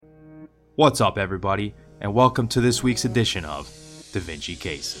What's up, everybody, and welcome to this week's edition of Da Vinci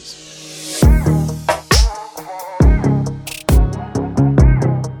Cases.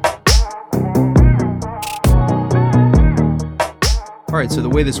 Alright, so the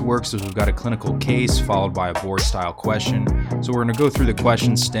way this works is we've got a clinical case followed by a board-style question. So we're going to go through the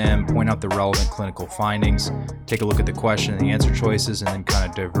question stem, point out the relevant clinical findings, take a look at the question and the answer choices, and then kind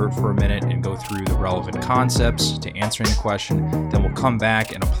of divert for a minute and go through the relevant concepts to answering the question. Then we'll come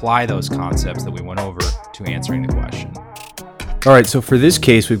back and apply those concepts that we went over to answering the question. Alright, so for this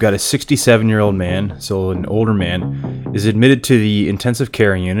case, we've got a 67-year-old man, so an older man, is admitted to the intensive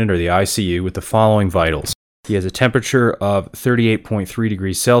care unit, or the ICU, with the following vitals. He has a temperature of 38.3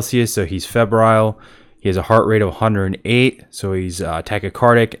 degrees Celsius, so he's febrile. He has a heart rate of 108, so he's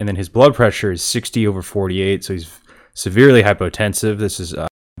tachycardic, and then his blood pressure is 60/48, so he's severely hypotensive. This is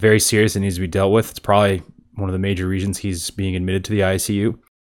very serious and needs to be dealt with. It's probably one of the major reasons he's being admitted to the ICU.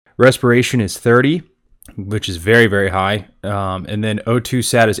 Respiration is 30, which is very, very high, and then O2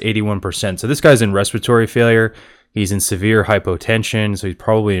 sat is 81%. So this guy's in respiratory failure. He's in severe hypotension, so he's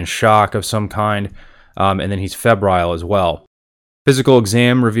probably in shock of some kind. And then he's febrile as well. Physical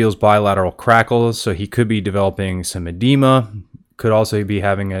exam reveals bilateral crackles, so he could be developing some edema, could also be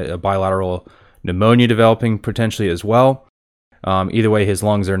having a bilateral pneumonia developing potentially as well. Either way, his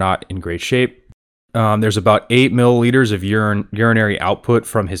lungs are not in great shape. There's about 8 milliliters of urinary output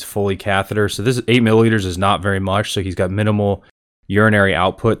from his Foley catheter. So this 8 milliliters is not very much, so he's got minimal urinary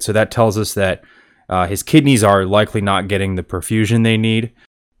output. So that tells us that his kidneys are likely not getting the perfusion they need,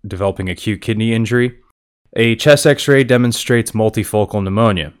 developing acute kidney injury. A chest x-ray demonstrates multifocal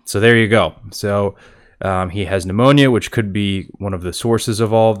pneumonia. So there you go. So he has pneumonia, which could be one of the sources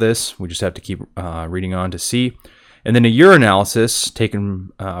of all of this. We just have to keep reading on to see. And then a urinalysis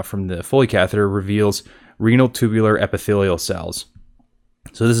taken from the Foley catheter reveals renal tubular epithelial cells.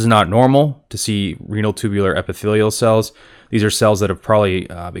 So this is not normal to see renal tubular epithelial cells. These are cells that have probably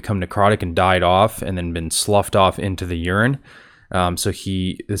become necrotic and died off and then been sloughed off into the urine.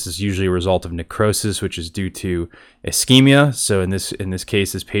 This is usually a result of necrosis, which is due to ischemia. So in this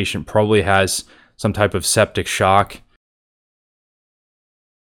case, this patient probably has some type of septic shock.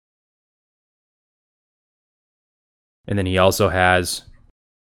 And then he also has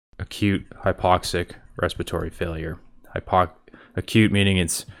acute hypoxic respiratory failure. Acute meaning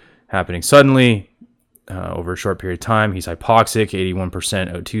it's happening suddenly over a short period of time. He's hypoxic, 81%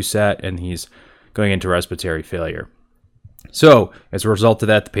 O2 sat, and he's going into respiratory failure. So, as a result of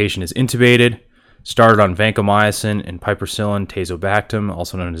that, the patient is intubated, started on vancomycin and piperacillin tazobactam,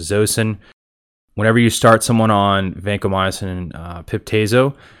 also known as Zosyn. Whenever you start someone on vancomycin and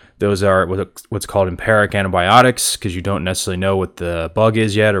pip/tazo, those are what's called empiric antibiotics, because you don't necessarily know what the bug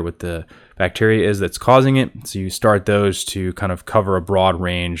is yet or what the bacteria is that's causing it. So you start those to kind of cover a broad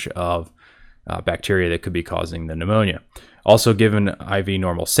range of bacteria that could be causing the pneumonia. Also given IV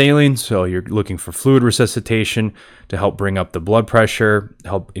normal saline, so you're looking for fluid resuscitation to help bring up the blood pressure,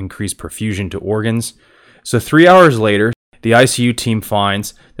 help increase perfusion to organs. So 3 hours later, the ICU team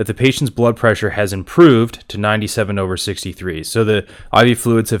finds that the patient's blood pressure has improved to 97/63. So the IV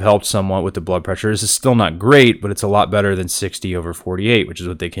fluids have helped somewhat with the blood pressure. This is still not great, but it's a lot better than 60/48, which is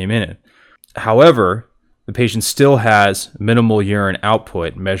what they came in at. However, the patient still has minimal urine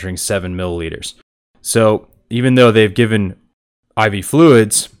output, measuring 7 milliliters. So even though they've given IV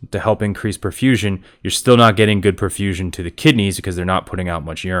fluids to help increase perfusion, you're still not getting good perfusion to the kidneys because they're not putting out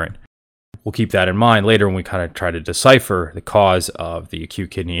much urine. We'll keep that in mind later when we kind of try to decipher the cause of the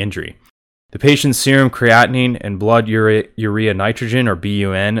acute kidney injury. The patient's serum creatinine and blood urea nitrogen, or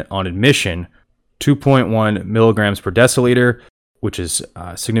BUN, on admission, 2.1 milligrams per deciliter, which is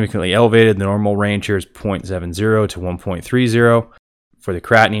significantly elevated. The normal range here is 0.70 to 1.30. For the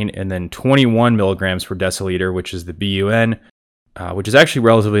creatinine, and then 21 milligrams per deciliter, which is the BUN, which is actually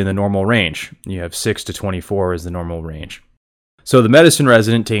relatively in the normal range. You have 6 to 24 is the normal range. So the medicine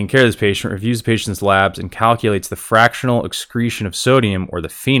resident taking care of this patient reviews the patient's labs and calculates the fractional excretion of sodium, or the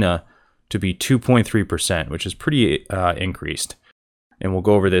FeNA, to be 2.3%, which is pretty increased. And we'll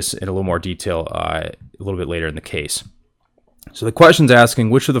go over this in a little more detail a little bit later in the case. So the question's asking,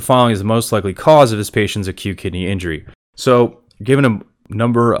 which of the following is the most likely cause of this patient's acute kidney injury? So given a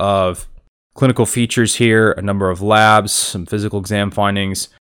number of clinical features here, a number of labs, some physical exam findings,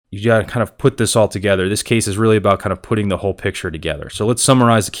 you got to kind of put this all together. This case is really about kind of putting the whole picture together. So let's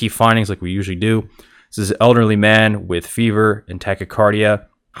summarize the key findings like we usually do. This is an elderly man with fever and tachycardia,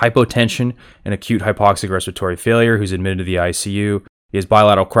 hypotension, and acute hypoxic respiratory failure who's admitted to the ICU. He has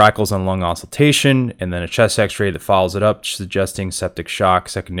bilateral crackles on lung auscultation, and then a chest x-ray that follows it up, suggesting septic shock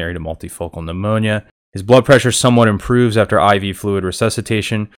secondary to multifocal pneumonia. His blood pressure somewhat improves after IV fluid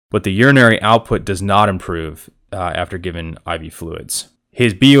resuscitation, but the urinary output does not improve after given IV fluids.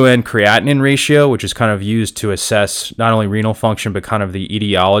 His BUN creatinine ratio, which is kind of used to assess not only renal function, but kind of the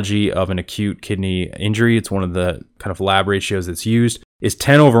etiology of an acute kidney injury, it's one of the kind of lab ratios that's used, is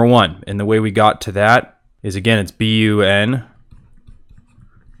 10/1. And the way we got to that is, again, it's BUN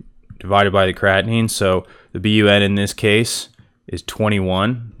divided by the creatinine. So the BUN in this case is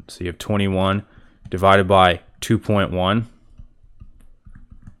 21. So you have 21 divided by 2.1,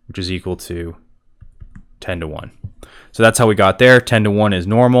 which is equal to 10/1. So that's how we got there. 10/1 is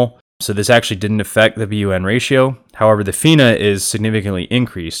normal. So this actually didn't affect the BUN ratio. However, the FeNA is significantly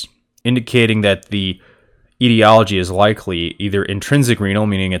increased, indicating that the etiology is likely either intrinsic renal,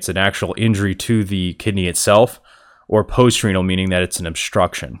 meaning it's an actual injury to the kidney itself, or post-renal, meaning that it's an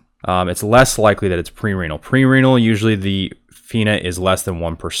obstruction. It's less likely that it's pre-renal. Pre-renal, usually the FeNA is less than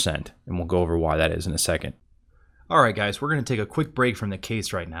 1%, and we'll go over why that is in a second. All right, guys, we're going to take a quick break from the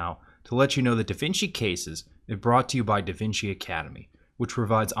case right now to let you know that Da Vinci Cases is brought to you by Da Vinci Academy, which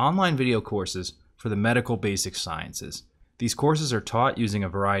provides online video courses for the medical basic sciences. These courses are taught using a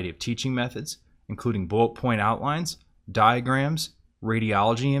variety of teaching methods, including bullet point outlines, diagrams,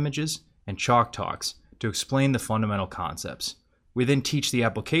 radiology images, and chalk talks to explain the fundamental concepts. We then teach the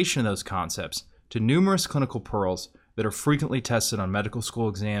application of those concepts to numerous clinical pearls that are frequently tested on medical school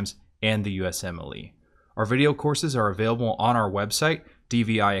exams and the USMLE. Our video courses are available on our website,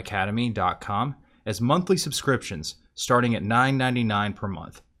 dviacademy.com, as monthly subscriptions starting at $9.99 per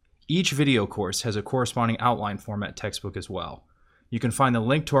month. Each video course has a corresponding outline format textbook as well. You can find the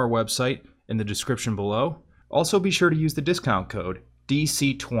link to our website in the description below. Also, be sure to use the discount code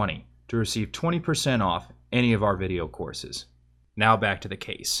DC20 to receive 20% off any of our video courses. Now back to the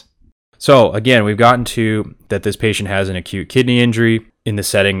case. So again, we've gotten to that this patient has an acute kidney injury in the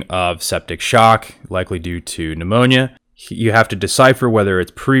setting of septic shock, likely due to pneumonia. You have to decipher whether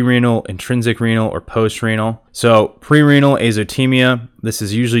it's pre-renal, intrinsic renal, or post-renal. So pre-renal azotemia, this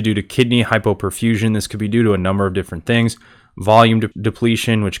is usually due to kidney hypoperfusion. This could be due to a number of different things. Volume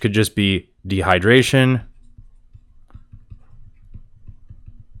depletion, which could just be dehydration.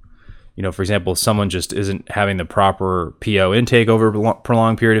 You know, for example, if someone just isn't having the proper PO intake over a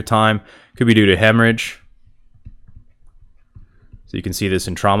prolonged period of time, could be due to hemorrhage. So you can see this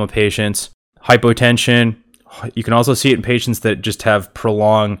in trauma patients. Hypotension, you can also see it in patients that just have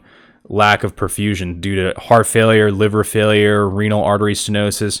prolonged lack of perfusion due to heart failure, liver failure, renal artery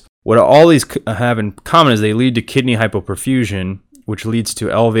stenosis. What all these have in common is they lead to kidney hypoperfusion, which leads to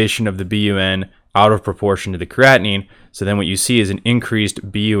elevation of the BUN out of proportion to the creatinine. So then what you see is an increased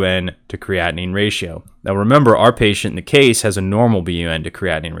BUN to creatinine ratio. Now remember, our patient in the case has a normal BUN to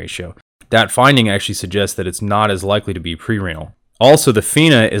creatinine ratio. That finding actually suggests that it's not as likely to be pre-renal. Also, the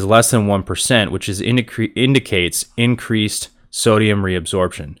FeNA is less than 1%, which indicates increased sodium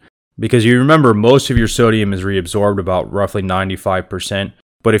reabsorption. Because you remember, most of your sodium is reabsorbed about roughly 95%.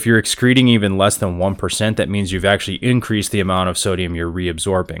 But if you're excreting even less than 1%, that means you've actually increased the amount of sodium you're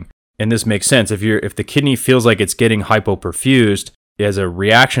reabsorbing. And this makes sense. If the kidney feels like it's getting hypoperfused, as a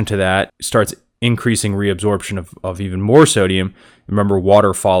reaction to that, it starts increasing reabsorption of even more sodium. Remember,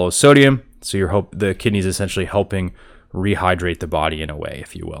 water follows sodium, so the kidney is essentially helping rehydrate the body in a way,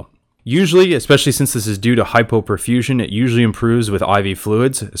 if you will. Usually, especially since this is due to hypoperfusion, it usually improves with IV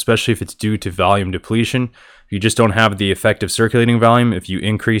fluids, especially if it's due to volume depletion. If you just don't have the effective circulating volume, if you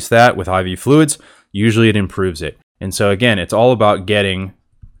increase that with IV fluids, usually it improves it. And so again, it's all about getting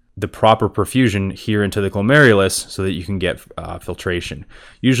the proper perfusion here into the glomerulus so that you can get filtration.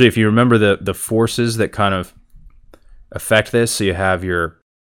 Usually, if you remember the forces that kind of affect this, so you have your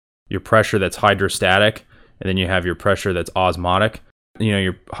pressure that's hydrostatic, and then you have your pressure that's osmotic. You know,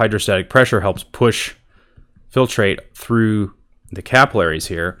 your hydrostatic pressure helps push filtrate through the capillaries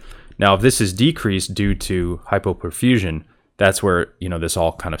here. Now, if this is decreased due to hypoperfusion, that's where, you know, this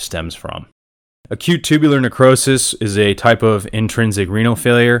all kind of stems from. Acute tubular necrosis is a type of intrinsic renal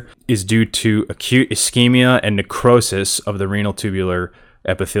failure, is due to acute ischemia and necrosis of the renal tubular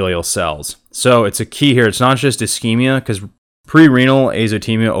epithelial cells. So it's a key here. It's not just ischemia, because pre-renal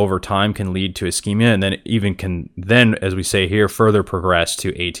azotemia over time can lead to ischemia, and then even can then, as we say here, further progress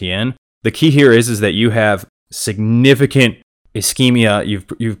to ATN. The key here is that you have significant ischemia.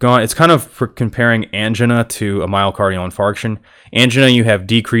 You've gone. It's kind of comparing angina to a myocardial infarction. Angina, you have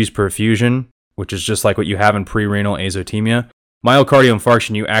decreased perfusion, which is just like what you have in pre-renal azotemia. Myocardial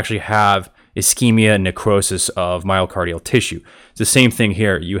infarction, you actually have ischemia and necrosis of myocardial tissue. It's the same thing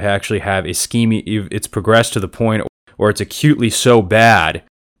here. You actually have ischemia. It's progressed to the point or it's acutely so bad,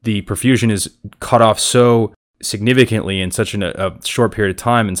 the perfusion is cut off so significantly in such a short period of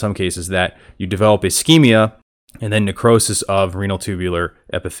time in some cases that you develop ischemia and then necrosis of renal tubular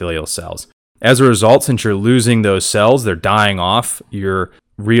epithelial cells. As a result, since you're losing those cells, they're dying off, your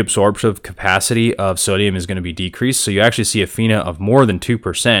reabsorptive capacity of sodium is going to be decreased. So you actually see a FeNA of more than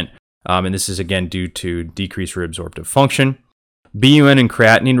 2%. And this is again due to decreased reabsorptive function. BUN and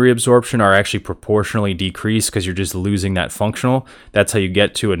creatinine reabsorption are actually proportionally decreased because you're just losing that functional. That's how you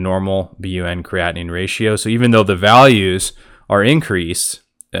get to a normal BUN creatinine ratio. So even though the values are increased,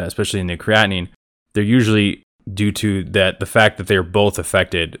 especially in the creatinine, they're usually due to the fact that they're both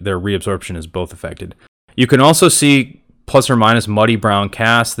affected. Their reabsorption is both affected. You can also see plus or minus muddy brown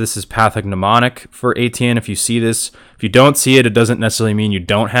cast. This is pathognomonic for ATN. If you see this, if you don't see it, it doesn't necessarily mean you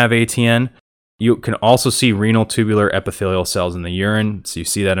don't have ATN. You can also see renal tubular epithelial cells in the urine. So you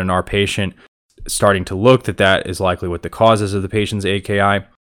see that in our patient, starting to look that is likely what the cause is of the patient's AKI.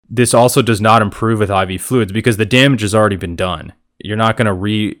 This also does not improve with IV fluids because the damage has already been done. You're not going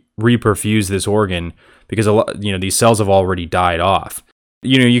to reperfuse this organ because these cells have already died off.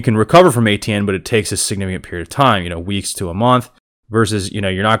 You can recover from ATN, but it takes a significant period of time, weeks to a month, versus,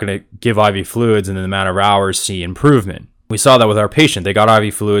 you're not going to give IV fluids and in a matter of hours see improvement. We saw that with our patient. They got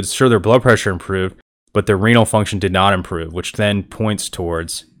IV fluids, sure, their blood pressure improved, but their renal function did not improve, which then points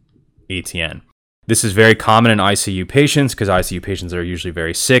towards ATN. This is very common in ICU patients because ICU patients are usually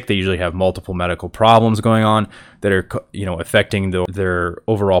very sick. They usually have multiple medical problems going on that are, affecting their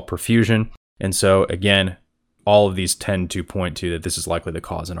overall perfusion. And so again, all of these tend to point to that this is likely the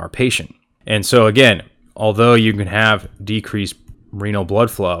cause in our patient. And so again, although you can have decreased renal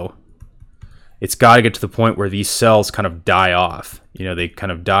blood flow, it's got to get to the point where these cells kind of die off. They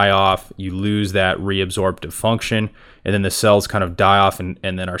kind of die off, you lose that reabsorptive function, and then the cells kind of die off and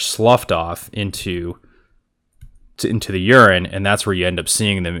then are sloughed off into the urine, and that's where you end up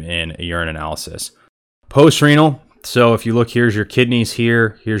seeing them in a urine analysis. Post-renal, so if you look, here's your kidneys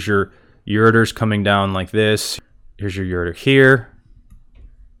here, here's your ureters coming down like this, here's your ureter here,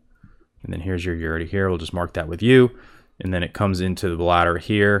 and then here's your ureter here. We'll just mark that with U, and then it comes into the bladder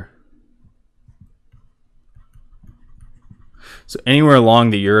here. So anywhere along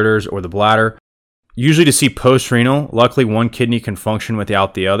the ureters or the bladder, usually to see post-renal, luckily one kidney can function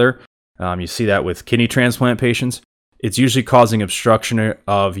without the other. You see that with kidney transplant patients. It's usually causing obstruction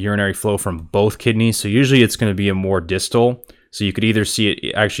of urinary flow from both kidneys. So usually it's going to be a more distal. So you could either see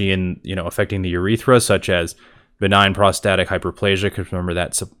it actually in, affecting the urethra, such as benign prostatic hyperplasia, because remember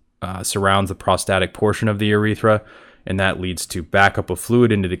that surrounds the prostatic portion of the urethra, and that leads to backup of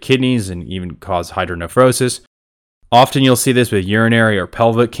fluid into the kidneys and even cause hydronephrosis. Often you'll see this with urinary or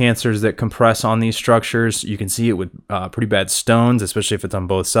pelvic cancers that compress on these structures. You can see it with pretty bad stones, especially if it's on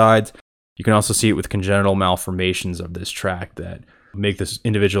both sides. You can also see it with congenital malformations of this tract that make this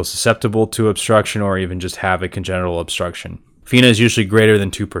individual susceptible to obstruction or even just have a congenital obstruction. FeNA is usually greater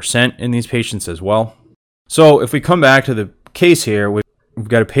than 2% in these patients as well. So if we come back to the case here, we've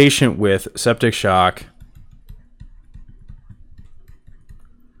got a patient with septic shock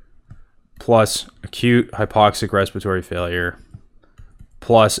plus acute hypoxic respiratory failure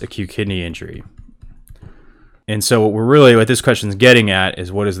plus acute kidney injury. And so what this question is getting at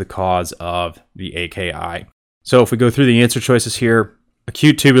is what is the cause of the AKI? So if we go through the answer choices here,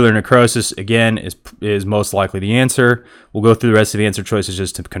 acute tubular necrosis, again, is most likely the answer. We'll go through the rest of the answer choices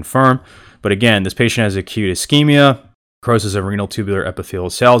just to confirm. But again, this patient has acute ischemia, necrosis of renal tubular epithelial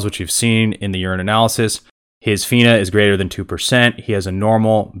cells, which you've seen in the urine analysis. His FeNA is greater than 2%. He has a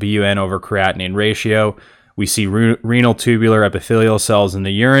normal BUN over creatinine ratio. We see renal tubular epithelial cells in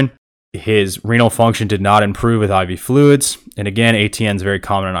the urine. His renal function did not improve with IV fluids. And again, ATN is very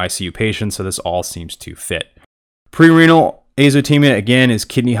common in ICU patients, so this all seems to fit. Prerenal azotemia, again, is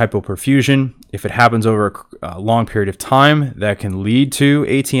kidney hypoperfusion. If it happens over a long period of time, that can lead to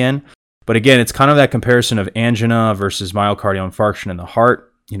ATN. But again, it's kind of that comparison of angina versus myocardial infarction in the heart.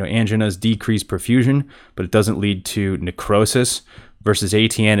 Angina's decreased perfusion, but it doesn't lead to necrosis, versus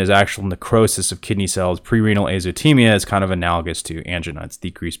ATN is actual necrosis of kidney cells. Prerenal azotemia is kind of analogous to angina. It's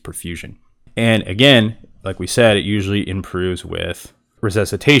decreased perfusion. And again, like we said, it usually improves with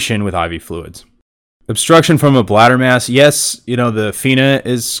resuscitation with IV fluids. Obstruction from a bladder mass, yes, the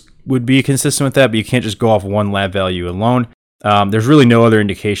FeNA would be consistent with that, but you can't just go off one lab value alone. There's really no other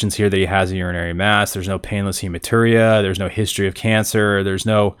indications here that he has a urinary mass. There's no painless hematuria. There's no history of cancer. There's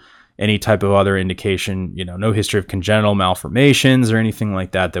no any type of other indication, no history of congenital malformations or anything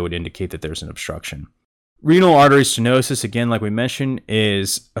like that would indicate that there's an obstruction. Renal artery stenosis, again, like we mentioned,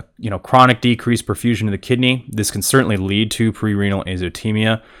 is a chronic decreased perfusion of the kidney. This can certainly lead to prerenal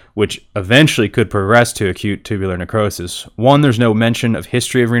azotemia, which eventually could progress to acute tubular necrosis. One, there's no mention of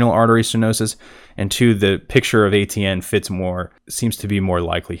history of renal artery stenosis, and two, the picture of ATN seems to be more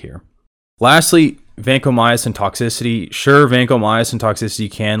likely here. Lastly, vancomycin toxicity. Sure, vancomycin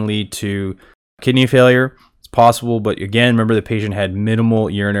toxicity can lead to kidney failure. It's possible, but again, remember the patient had minimal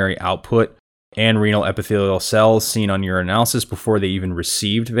urinary output and renal epithelial cells seen on urinalysis before they even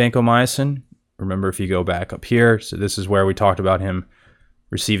received vancomycin. Remember, if you go back up here, so this is where we talked about him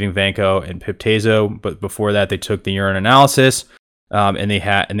receiving vanco and piptazo, but before that they took the urine analysis, and they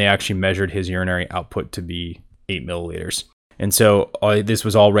actually measured his urinary output to be 8 milliliters. And so this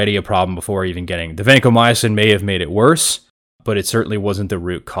was already a problem before even getting the vancomycin. May have made it worse, but it certainly wasn't the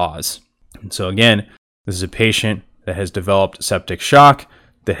root cause. And so again, this is a patient that has developed septic shock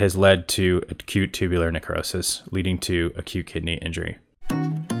that has led to acute tubular necrosis, leading to acute kidney injury.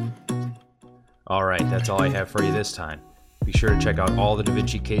 All right, that's all I have for you this time. Be sure to check out all the Da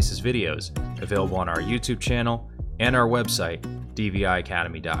Vinci Cases videos available on our YouTube channel and our website,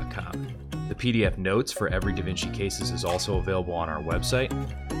 dviacademy.com. The PDF notes for every Da Vinci Cases is also available on our website.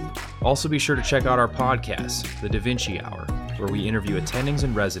 Also be sure to check out our podcast, The Da Vinci Hour, where we interview attendings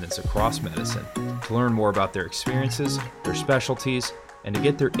and residents across medicine to learn more about their experiences, their specialties, and to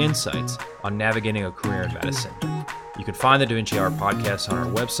get their insights on navigating a career in medicine. You can find the Da Vinci Hour podcast on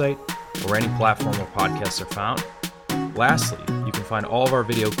our website or any platform where podcasts are found. Lastly, you can find all of our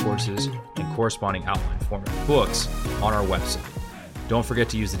video courses and corresponding outline format books on our website. Don't forget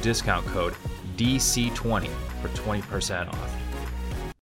to use the discount code DC20 for 20% off.